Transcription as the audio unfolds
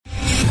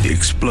The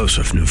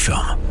explosive new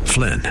film,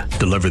 Flynn,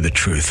 deliver the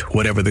truth,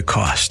 whatever the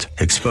cost,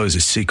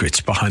 exposes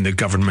secrets behind the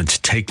government's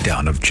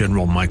takedown of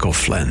General Michael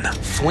Flynn.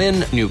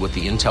 Flynn knew what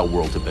the intel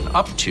world had been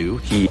up to.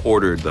 He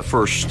ordered the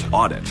first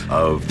audit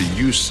of the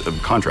use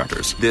of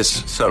contractors.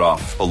 This set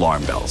off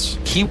alarm bells.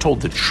 He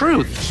told the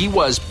truth. He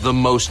was the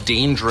most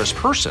dangerous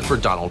person for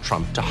Donald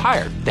Trump to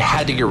hire. They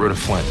had to get rid of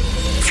Flynn.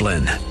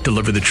 Flynn,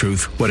 deliver the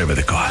truth, whatever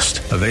the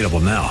cost. Available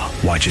now.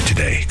 Watch it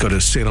today. Go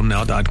to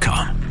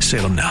salemnow.com.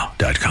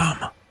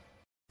 salemnow.com.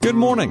 Good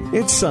morning.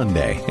 It's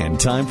Sunday and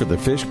time for the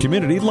Fish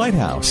Community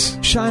Lighthouse,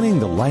 shining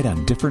the light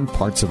on different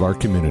parts of our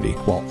community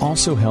while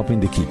also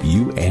helping to keep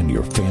you and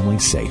your family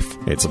safe.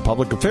 It's a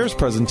public affairs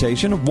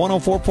presentation of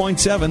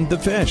 104.7 The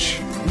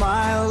Fish.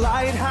 My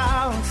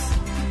lighthouse,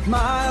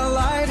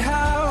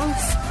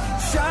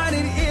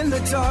 shining in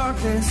the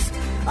darkness,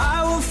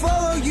 I will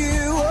follow you.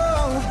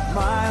 Oh,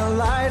 my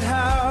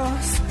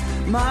lighthouse,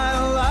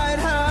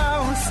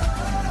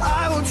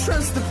 I will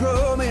trust the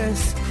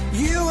promise.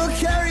 You will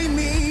carry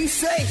me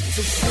safe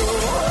to shore,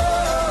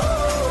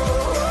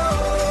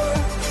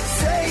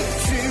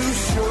 safe to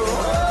shore,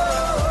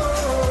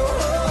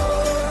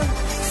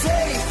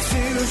 safe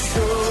to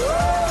shore,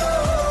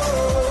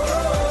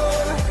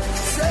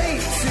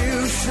 safe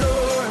to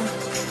shore.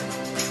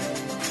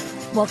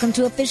 Welcome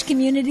to a Fish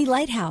Community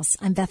Lighthouse.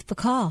 I'm Beth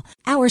Bacall.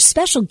 Our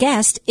special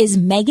guest is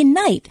Maegan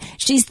Knight.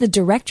 She's the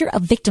Director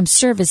of Victim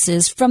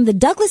Services from the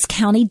Douglas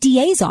County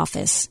DA's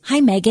office. Hi,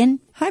 Maegan.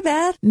 Hi,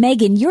 Beth.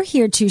 Maegan, you're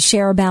here to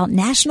share about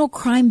National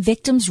Crime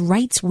Victims'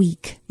 Rights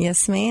Week.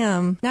 Yes,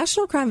 ma'am.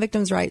 National Crime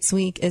Victims' Rights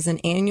Week is an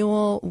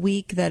annual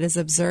week that is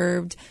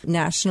observed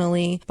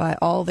nationally by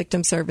all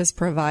victim service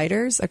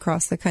providers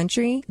across the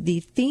country.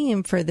 The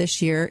theme for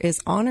this year is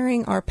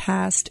honoring our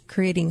past,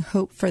 creating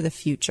hope for the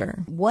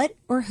future. What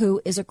or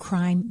who is a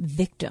crime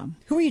victim?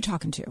 Who are you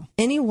talking to?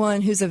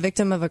 Anyone who's a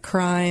victim of a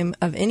crime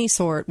of any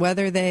sort,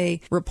 whether they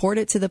report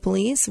it to the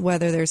police,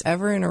 whether there's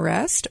ever an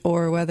arrest,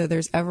 or whether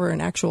there's ever an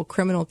actual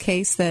criminal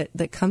case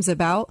that comes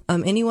about,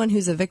 anyone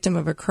who's a victim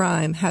of a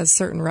crime has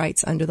certain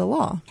rights under the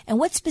law. And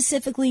what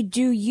specifically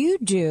do you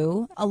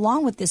do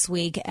along with this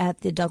week at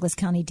the Douglas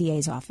County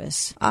DA's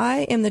office?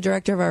 I am the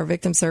director of our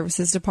Victim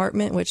Services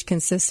Department, which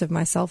consists of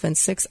myself and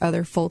 6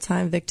 other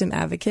full-time victim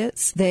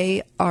advocates.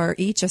 They are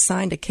each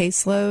assigned a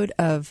caseload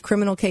of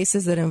criminal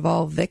cases that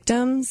involve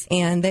victims,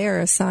 and they are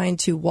assigned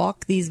to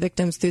walk these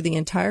victims through the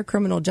entire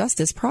criminal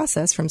justice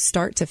process from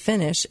start to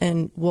finish.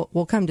 And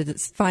we'll come to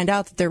find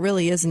out that there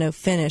really is no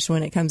finish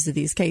when it comes to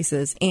these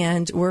cases.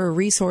 And we're a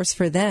resource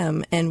for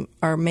them. And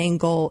our main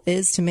goal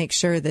is to make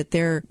sure that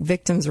their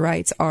victims'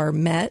 rights are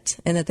met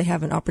and that they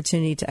have an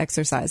opportunity to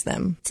exercise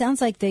them.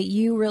 Sounds like that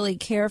you really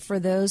care for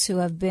those who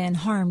have been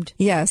harmed.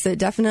 Yes, it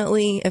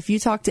definitely, if you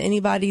talk to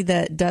anybody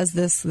that does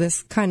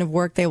this kind of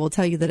work, they will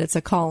tell you that it's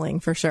a calling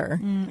for sure.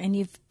 And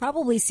you've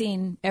probably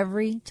seen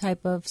every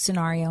type of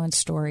scenario and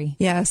story.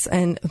 Yes,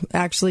 and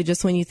actually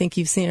just when you think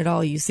you've seen it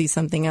all, you see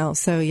something else.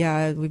 So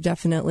yeah, we've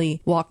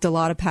definitely walked a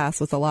lot of paths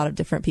with a lot of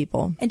different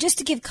people. And just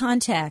to give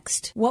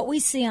context, what we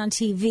see on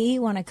TV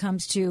when it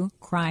comes to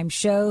crime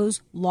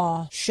shows,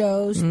 law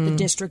shows, the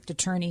district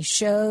attorney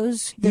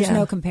shows, there's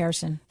no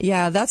comparison.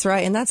 Yeah, that's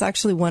right. And that's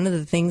actually one of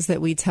the things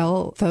that we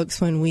tell folks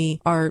when we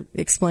are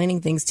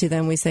explaining things to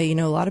them. We say,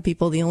 a lot of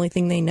people, the only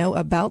thing they know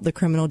about the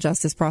criminal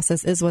justice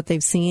process is what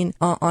they've seen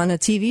on a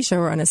TV show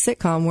or on a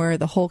sitcom where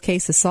the whole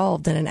case is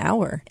solved in an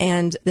hour.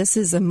 And this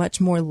is a much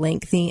more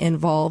lengthy,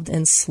 involved,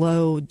 and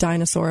slow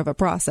dinosaur of a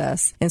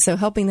process. And so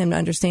helping them to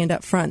understand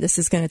up front, this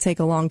is going to take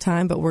a long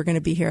time, but we're going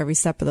to be here every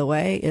step of the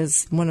way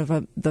is one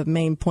of the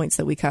main points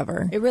that we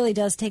cover. It really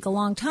does take a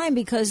long time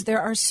because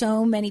there are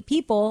so many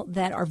people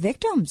that are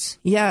victims.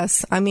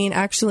 Yes. I mean,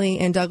 actually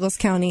in Douglas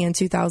County in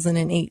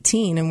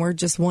 2018, and we're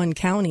just one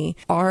county,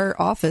 our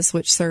office,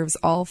 which serves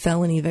all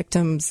felony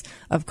victims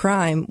of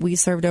crime, we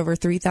served over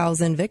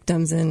 3,000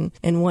 victims in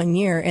 1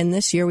 year. And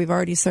this year we've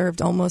already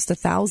served almost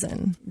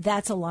 1,000.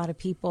 That's a lot of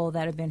people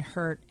that have been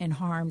hurt and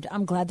harmed.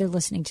 I'm glad they're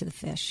listening to the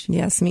Fish.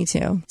 Yes, me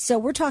too. So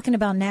we're talking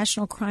about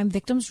National Crime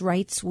Victims'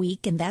 Rights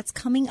Week, and that's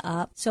coming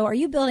up. So are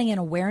you building an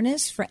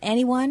awareness for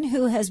anyone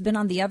who has been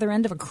on the other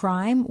end of a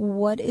crime?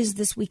 What is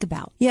this week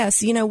about?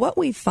 Yes. What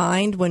we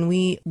find when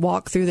we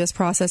walk through this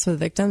process with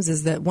victims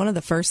is that one of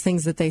the first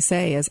things that they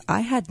say is,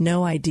 I had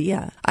no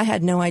idea. I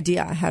had no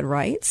idea I had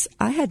rights.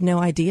 I had no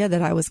idea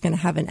that I was going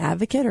to have an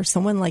advocate or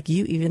someone like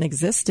you even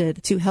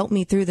existed to help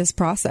me through this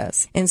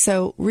process. And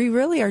so we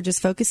really are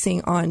just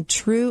focusing on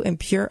true and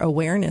pure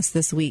awareness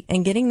this week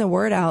and getting the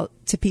word out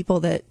to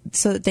people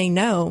so that they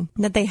know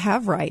that they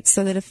have rights,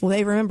 so that if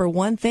they remember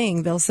one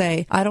thing, they'll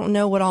say, I don't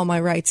know what all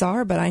my rights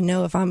are, but I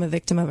know if I'm a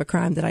victim of a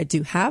crime that I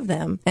do have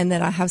them and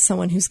that I have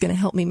someone who's going to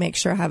help me make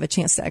sure I have a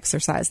chance to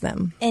exercise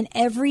them. And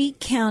every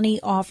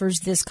county offers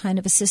this kind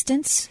of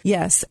assistance?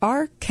 Yes.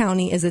 Our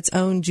county is its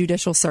own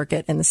judicial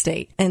circuit in the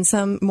state. In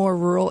some more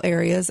rural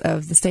areas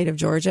of the state of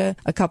Georgia,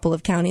 a couple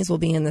of counties will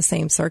be in the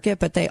same circuit,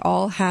 but they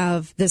all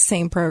have this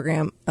same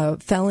program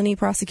of felony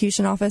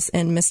prosecution office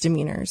and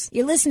misdemeanors.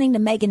 You're listening to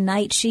Maegan Knight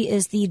Knight. She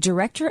is the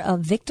Director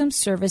of Victim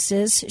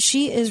Services.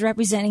 She is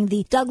representing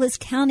the Douglas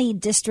County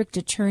District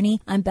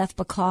Attorney. I'm Beth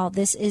Bacall.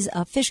 This is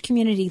a Fish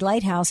Community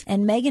Lighthouse,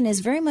 and Maegan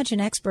is very much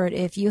an expert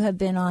if you have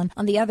been on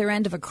the other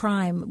end of a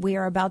crime. We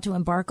are about to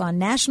embark on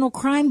National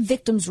Crime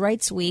Victims'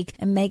 Rights Week,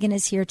 and Maegan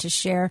is here to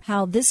share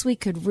how this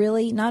week could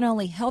really not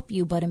only help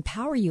you, but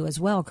empower you as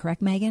well.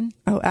 Correct, Maegan?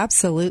 Oh,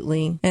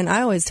 absolutely. And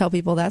I always tell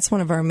people that's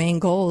one of our main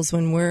goals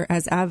when we're,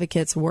 as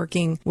advocates,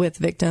 working with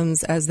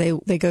victims as they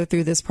go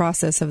through this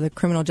process of the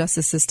criminal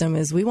justice system,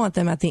 is we want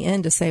them at the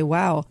end to say,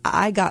 wow,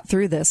 I got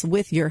through this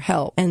with your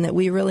help, and that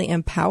we really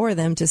empower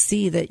them to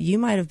see that you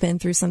might have been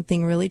through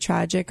something really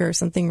tragic or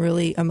something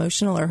really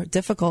emotional or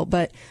difficult,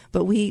 but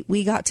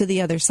we got to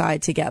the other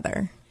side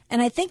together.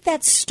 And I think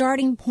that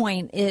starting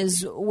point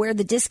is where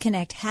the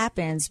disconnect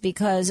happens,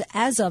 because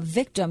as a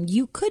victim,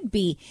 you could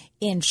be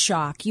in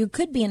shock. You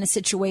could be in a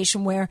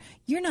situation where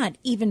you're not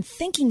even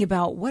thinking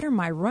about what are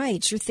my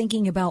rights. You're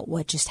thinking about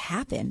what just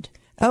happened.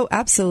 Oh,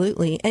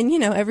 absolutely. And,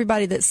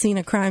 everybody that's seen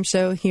a crime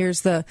show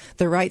hears the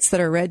rights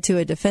that are read to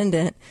a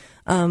defendant.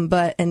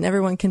 And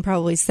everyone can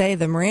probably say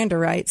the Miranda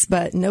rights,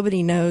 but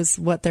nobody knows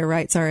what their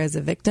rights are as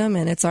a victim.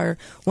 And it's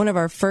one of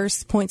our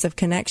first points of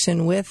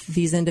connection with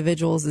these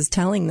individuals is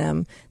telling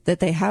them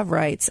that they have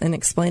rights and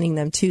explaining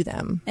them to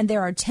them. And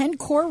there are 10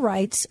 core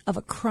rights of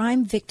a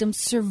crime victim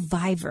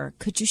survivor.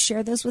 Could you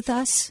share those with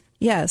us?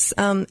 Yes,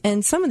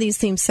 and some of these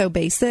seem so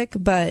basic,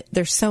 but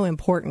they're so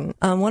important.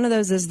 One of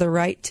those is the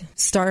right,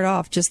 start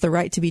off, just the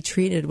right to be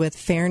treated with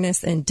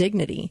fairness and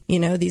dignity.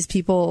 These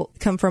people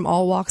come from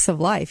all walks of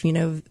life.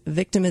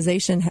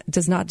 Victimization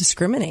does not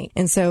discriminate.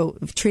 And so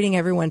treating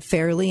everyone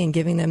fairly and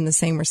giving them the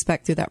same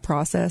respect through that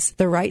process.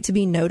 The right to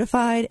be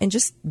notified and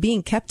just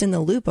being kept in the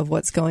loop of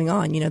what's going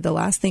on. The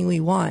last thing we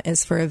want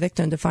is for a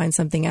victim to find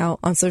something out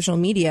on social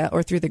media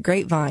or through the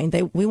grapevine.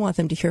 We want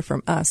them to hear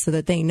from us so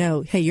that they know,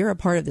 hey, you're a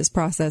part of this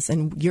process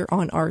and you're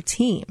on our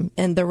team.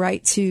 And the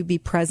right to be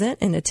present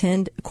and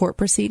attend court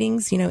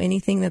proceedings,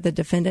 anything that the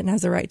defendant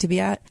has the right to be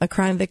at, a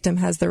crime victim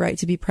has the right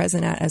to be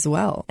present at as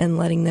well, and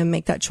letting them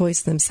make that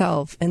choice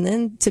themselves. And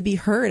then to be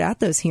heard at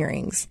those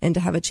hearings and to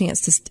have a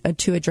chance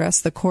to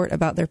address the court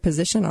about their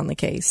position on the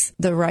case.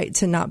 The right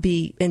to not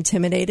be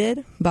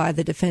intimidated by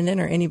the defendant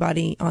or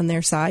anybody on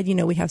their side.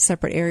 We have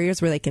separate areas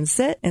where they can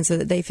sit, and so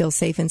that they feel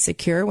safe and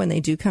secure when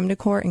they do come to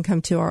court and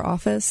come to our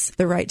office.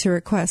 The right to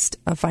request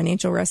a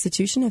financial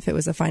restitution if it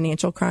was a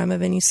financial crime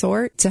of any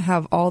sort, to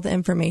have all the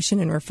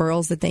information and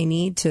referrals that they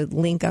need to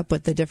link up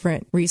with the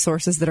different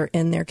resources that are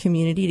in their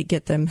community to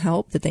get them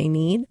help that they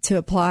need, to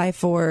apply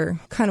for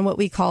kind of what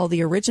we call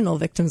the original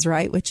victim's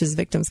right, which is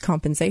victims'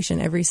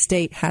 compensation. Every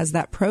state has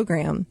that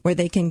program where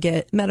they can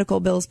get medical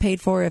bills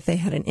paid for if they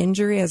had an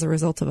injury as a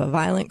result of a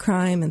violent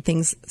crime and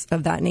things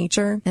of that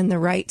nature, and the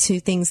right to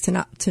things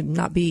to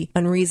not be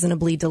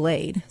unreasonably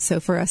delayed.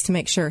 So for us to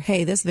make sure,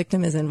 hey, this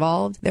victim is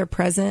involved, they're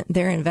present,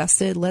 they're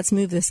invested, let's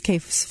move this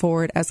case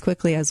forward as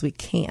quickly as we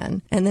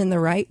can. And then the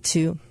right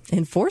to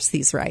enforce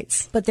these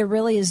rights. But there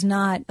really is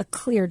not a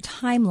clear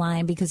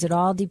timeline, because it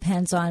all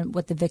depends on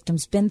what the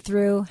victim's been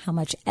through, how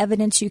much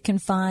evidence you can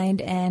find,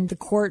 and the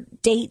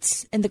court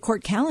dates and the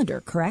court calendar,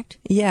 correct?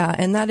 Yeah,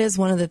 and that is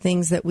one of the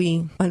things that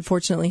we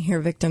unfortunately hear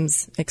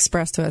victims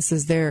express to us,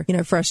 is their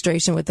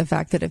frustration with the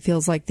fact that it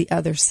feels like the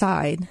other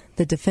side,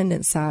 the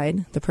defendant's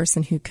side, the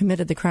person who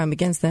committed the crime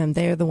against them,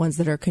 they're the ones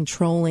that are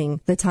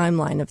controlling the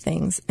timeline of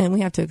things. And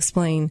we have to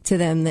explain to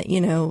them that,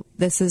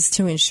 this is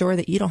to ensure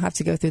that you don't have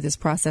to go through this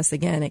process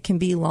again. It can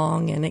be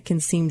long and it can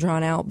seem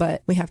drawn out,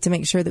 but we have to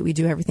make sure that we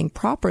do everything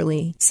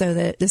properly so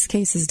that this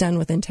case is done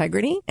with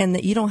integrity and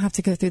that you don't have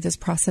to go through this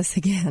process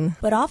again.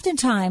 But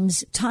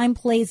oftentimes, time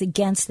plays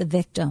against the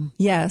victim.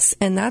 Yes,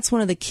 and that's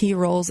one of the key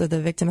roles of the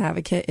victim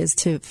advocate, is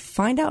to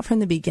find out from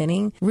the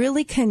beginning,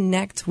 really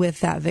connect with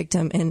that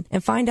victim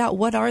and find out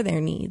what are their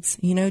needs.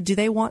 Do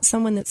they want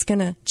someone that's going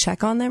to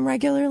check on them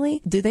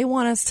regularly? Do they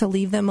want us to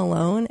leave them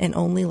alone and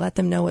only let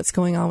them know what's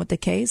going on with the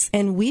case?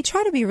 And we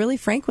try to be really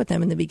frank with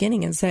them in the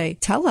beginning and say,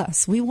 tell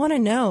us, we want to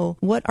know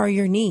what are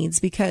your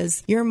needs,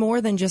 because you're more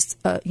than just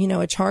a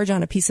charge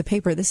on a piece of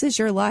paper. This is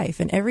your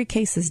life and every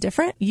case is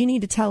different. You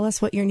need to tell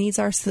us what your needs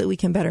are so that we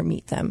can better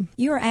meet them.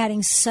 You're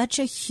adding such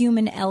a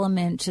human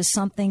element to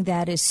something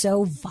that is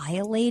so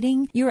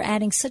violating. You're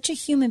adding such a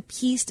human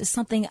piece to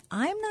something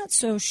I'm not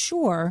so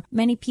sure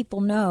many people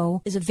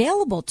know is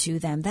available to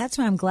them. That's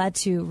why I'm glad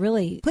to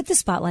really put the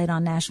spotlight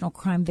on National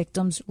Crime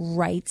Victims'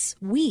 Rights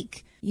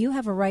Week. You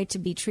have a right to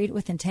be treated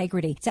with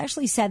integrity. It's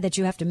actually said that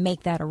you have to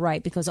make that a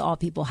right, because all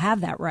people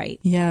have that right.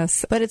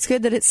 Yes, but it's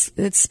good that it's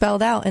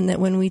spelled out, and that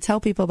when we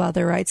tell people about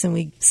their rights and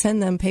we send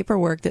them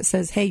paperwork that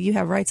says, hey, you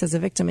have rights as a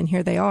victim and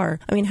here they are.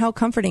 I mean, how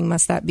comforting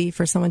must that be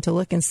for someone to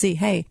look and see,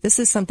 hey, this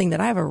is something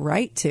that I have a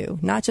right to,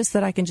 not just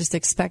that I can just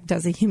expect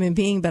as a human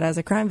being, but as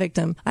a crime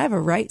victim, I have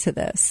a right to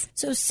this.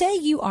 So say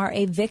you are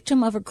a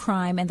victim of a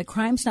crime and the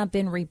crime's not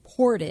been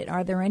reported.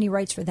 Are there any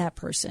rights for that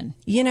person?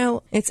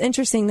 It's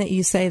interesting that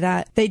you say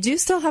that. They do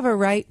still still have a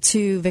right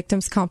to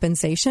victims'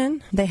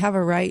 compensation. They have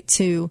a right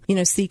to,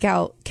 seek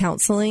out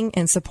counseling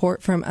and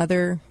support from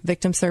other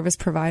victim service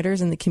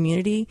providers in the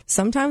community.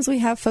 Sometimes we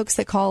have folks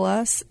that call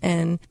us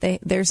and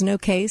there's no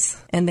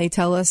case, and they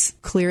tell us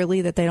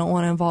clearly that they don't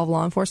want to involve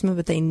law enforcement,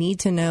 but they need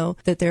to know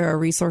that there are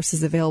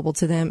resources available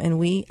to them, and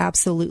we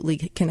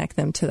absolutely connect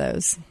them to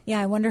those. Yeah,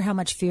 I wonder how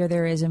much fear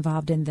there is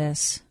involved in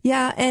this.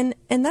 Yeah, and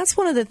that's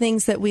one of the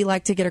things that we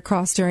like to get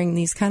across during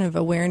these kind of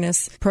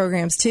awareness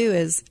programs too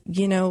is,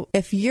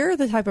 if you're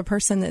the type of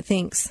person that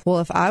thinks, well,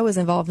 if I was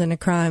involved in a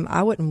crime,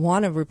 I wouldn't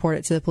want to report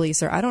it to the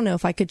police, or I don't know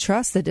if I could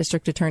trust the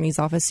district attorney's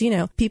office.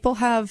 People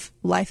have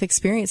life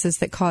experiences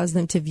that cause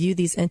them to view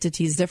these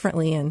entities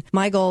differently. And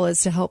my goal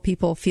is to help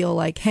people feel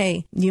like,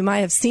 hey, you might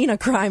have seen a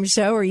crime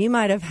show, or you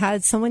might have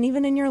had someone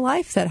even in your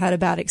life that had a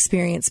bad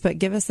experience, but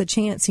give us a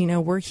chance.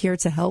 We're here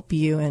to help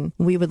you, and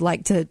we would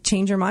like to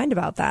change your mind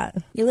about that.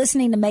 You're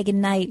listening to Maegan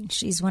Knight.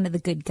 She's one of the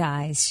good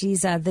guys.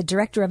 She's the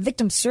Director of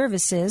Victim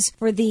Services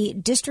for the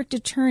District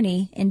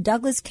Attorney in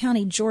Douglas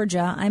County,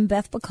 Georgia. I'm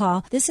Beth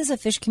Bacall. This is a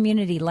Fish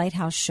Community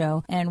Lighthouse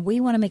show, and we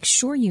want to make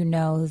sure you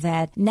know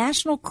that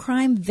National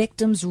Crime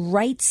Victims'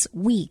 Rights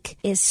Week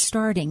is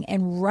starting,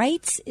 and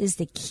rights is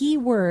the key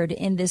word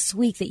in this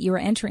week that you are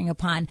entering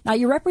upon. Now,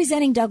 you're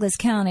representing Douglas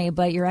County,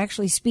 but you're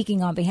actually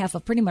speaking on behalf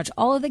of pretty much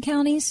all of the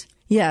counties?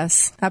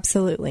 Yes,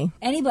 absolutely.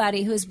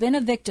 Anybody who has been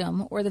a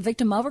victim or the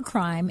victim of a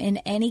crime in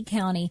any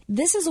county,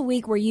 this is a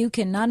week where you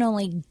can not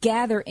only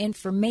gather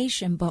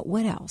information, but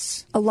what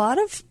else? A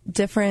lot of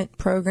different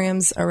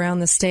programs around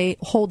the state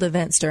hold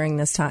events during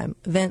this time.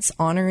 Events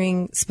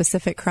honoring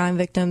specific crime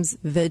victims,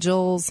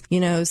 vigils.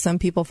 Some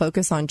people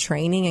focus on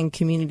training and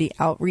community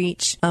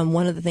outreach.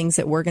 One of the things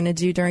that we're going to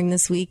do during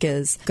this week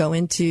is go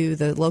into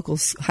the local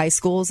high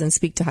schools and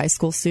speak to high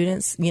school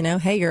students.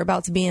 Hey, you're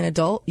about to be an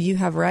adult. You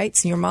have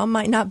rights. Your mom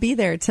might not be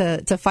there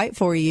to fight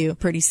for you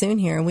pretty soon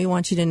here, and we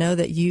want you to know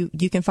that you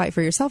can fight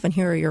for yourself, and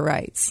here are your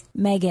rights.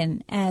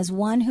 Maegan, as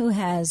one who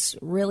has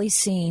really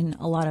seen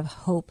a lot of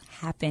hope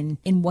happen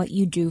in what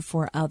you do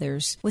for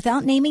others,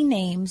 without naming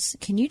names,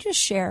 can you just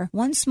share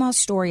one small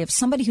story of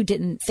somebody who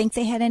didn't think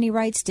they had any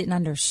rights, didn't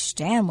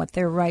understand what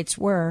their rights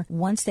were?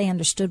 Once they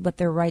understood what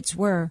their rights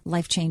were,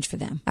 life changed for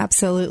them.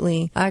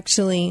 Absolutely.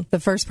 Actually,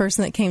 the first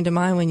person that came to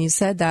mind when you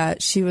said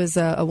that, she was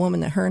a woman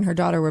that her and her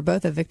daughter were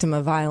both a victim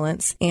of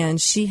violence, and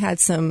she had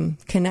some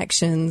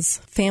connections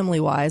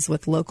family-wise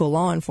with local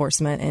law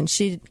enforcement, and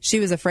she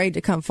was afraid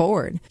to come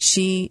forward.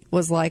 She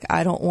was like,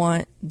 I don't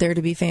want there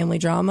to be family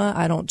drama.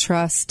 I don't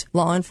trust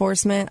law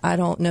enforcement. I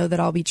don't know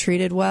that I'll be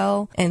treated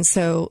well. And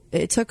so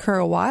it took her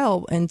a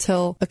while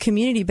until a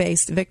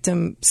community-based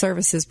victim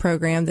services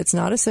program that's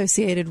not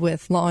associated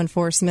with law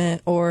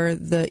enforcement or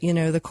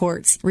the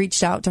courts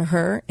reached out to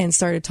her and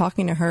started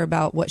talking to her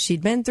about what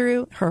she'd been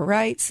through, her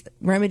rights,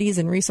 remedies,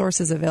 and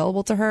resources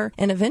available to her.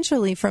 And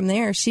eventually from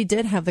there, she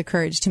did have the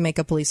courage to make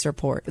a police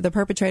report. The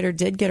perpetrator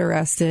did get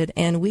arrested,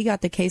 and we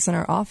got the case in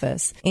our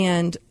office.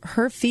 And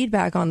her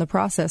feedback on the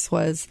process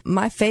was,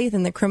 my faith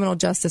in the criminal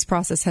justice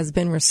process has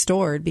been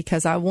restored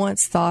because I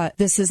once thought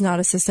this is not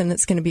a system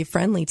that's going to be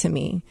friendly to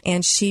me.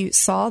 And she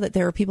saw that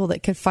there were people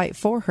that could fight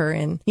for her.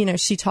 And,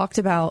 she talked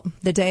about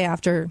the day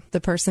after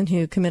the person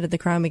who committed the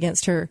crime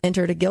against her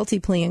entered a guilty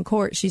plea in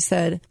court. She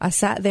said, I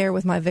sat there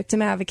with my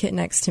victim advocate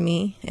next to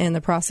me and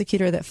the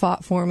prosecutor that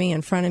fought for me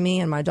in front of me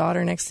and my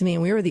daughter next to me,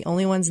 and we were the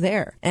only ones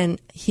there. And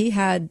he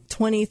had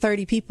 20,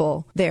 30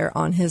 people there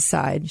on his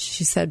side.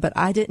 She said, but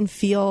I didn't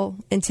feel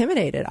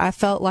intimidated. I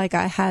felt like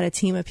I had a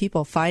team of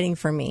people fighting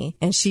for me.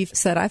 And she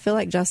said, I feel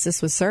like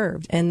justice was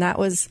served. And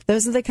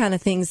those are the kind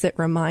of things that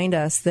remind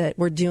us that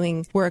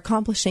we're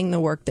accomplishing the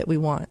work that we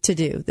want to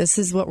do. This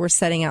is what we're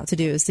setting out to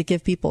do, is to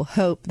give people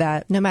hope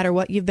that no matter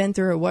what you've been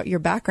through or what your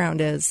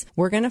background is,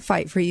 we're going to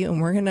fight for you,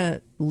 and we're going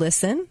to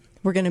listen.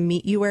 We're going to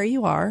meet you where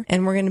you are,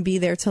 and we're going to be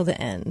there till the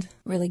end.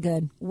 Really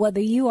good.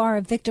 Whether you are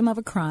a victim of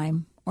a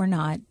crime or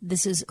not,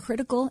 this is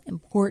critical,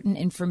 important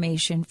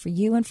information for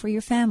you and for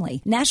your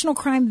family. National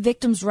Crime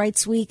Victims'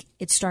 Rights Week,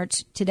 it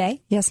starts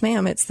today? Yes,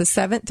 ma'am. It's the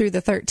 7th through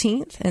the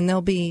 13th, and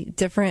there'll be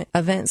different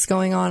events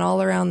going on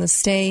all around the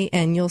state,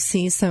 and you'll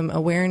see some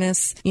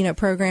awareness,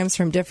 programs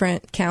from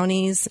different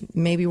counties,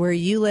 maybe where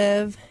you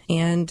live.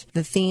 And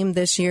the theme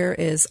this year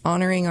is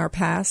honoring our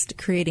past,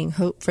 creating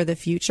hope for the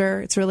future.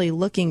 It's really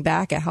looking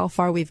back at how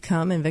far we've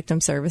come in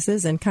victim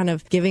services and kind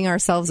of giving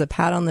ourselves a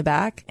pat on the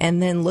back,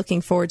 and then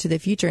looking forward to the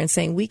future and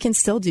saying we can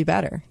still do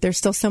better. There's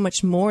still so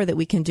much more that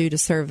we can do to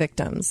serve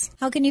victims.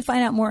 How can you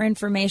find out more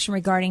information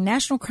regarding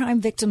National Crime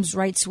Victims'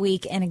 Rights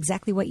Week and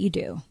exactly what you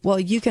do? Well,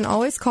 you can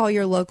always call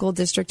your local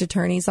district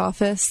attorney's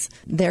office.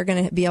 They're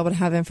going to be able to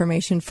have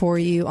information for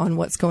you on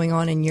what's going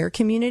on in your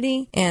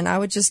community. And I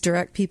would just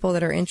direct people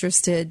that are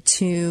interested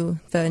to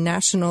the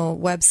national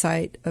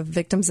website of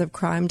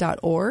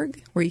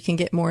victimsofcrime.org, where you can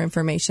get more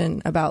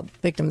information about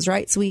Victims'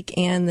 Rights Week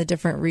and the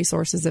different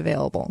resources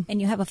available.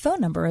 And you have a phone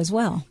number as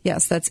well.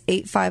 Yes, that's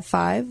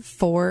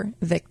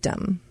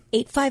 855-4-VICTIM.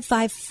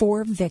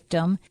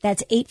 855-4VICTIM.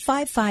 That's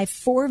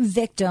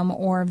 855-4VICTIM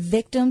or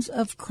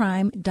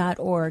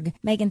victimsofcrime.org.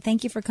 Maegan,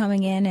 thank you for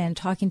coming in and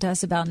talking to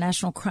us about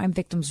National Crime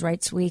Victims'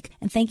 Rights Week.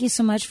 And thank you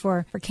so much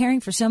for caring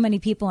for so many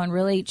people and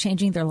really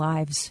changing their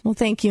lives. Well,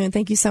 thank you. And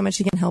thank you so much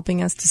again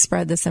helping us to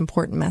spread this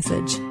important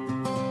message.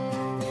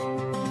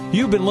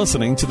 You've been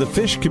listening to the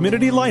Fish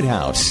Community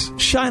Lighthouse,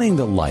 shining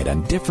the light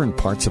on different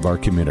parts of our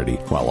community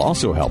while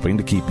also helping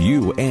to keep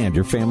you and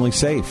your family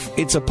safe.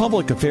 It's a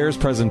public affairs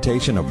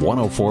presentation of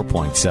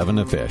 104.7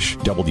 The Fish,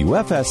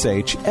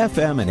 WFSH,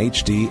 FM and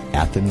HD,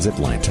 Athens,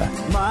 Atlanta.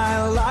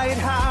 My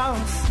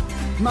lighthouse,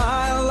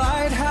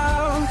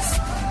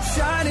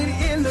 shining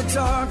in the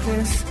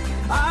darkness.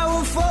 I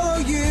will follow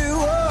you,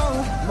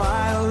 oh,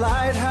 my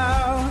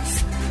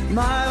lighthouse,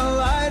 my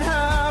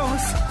lighthouse.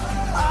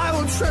 I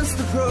will trust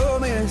the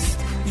promise.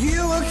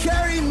 You will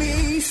carry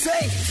me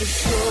safe to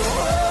shore.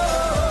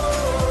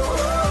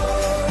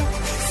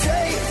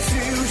 Safe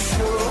to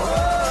shore.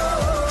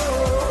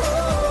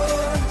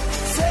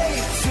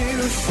 Safe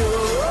to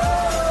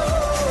shore.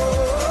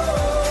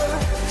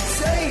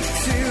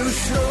 Safe to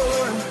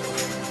shore.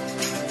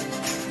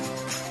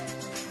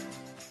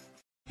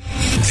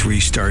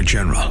 3-star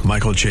General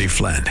Michael J.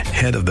 Flynn,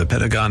 head of the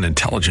Pentagon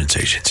Intelligence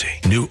Agency,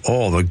 knew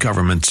all the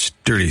government's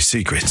dirty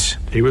secrets.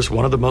 He was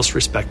one of the most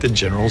respected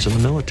generals in the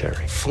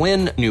military.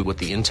 Flynn knew what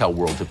the intel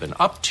world had been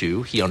up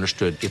to. He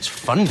understood its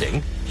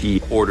funding.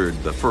 He ordered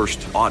the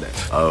first audit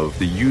of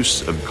the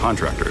use of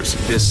contractors.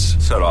 This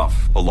set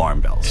off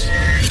alarm bells.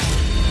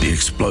 The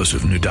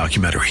explosive new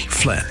documentary,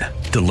 Flynn,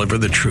 Deliver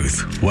the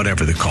Truth,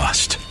 Whatever the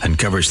Cost,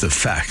 uncovers the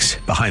facts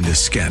behind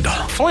this scandal.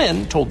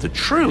 Flynn told the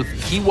truth.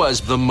 He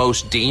was the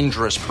most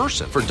dangerous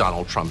person for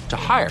Donald Trump to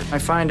hire. I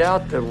find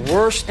out the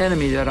worst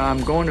enemy that I'm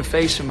going to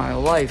face in my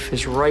life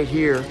is right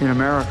here in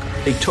America.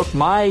 They took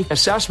my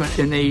assessment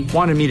and they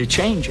wanted me to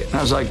change it. And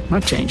I was like, I'm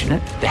not changing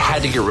it. They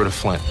had to get rid of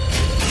Flynn.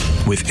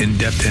 With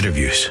in-depth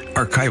interviews,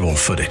 archival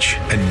footage,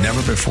 and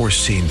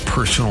never-before-seen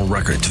personal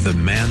records of the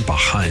man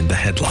behind the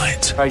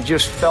headlines. I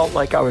just felt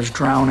like I was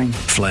drowning.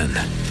 Flynn,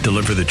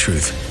 Deliver the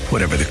Truth,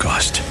 Whatever the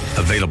Cost.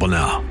 Available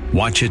now.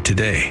 Watch it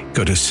today.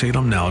 Go to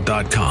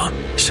salemnow.com.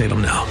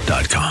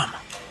 salemnow.com.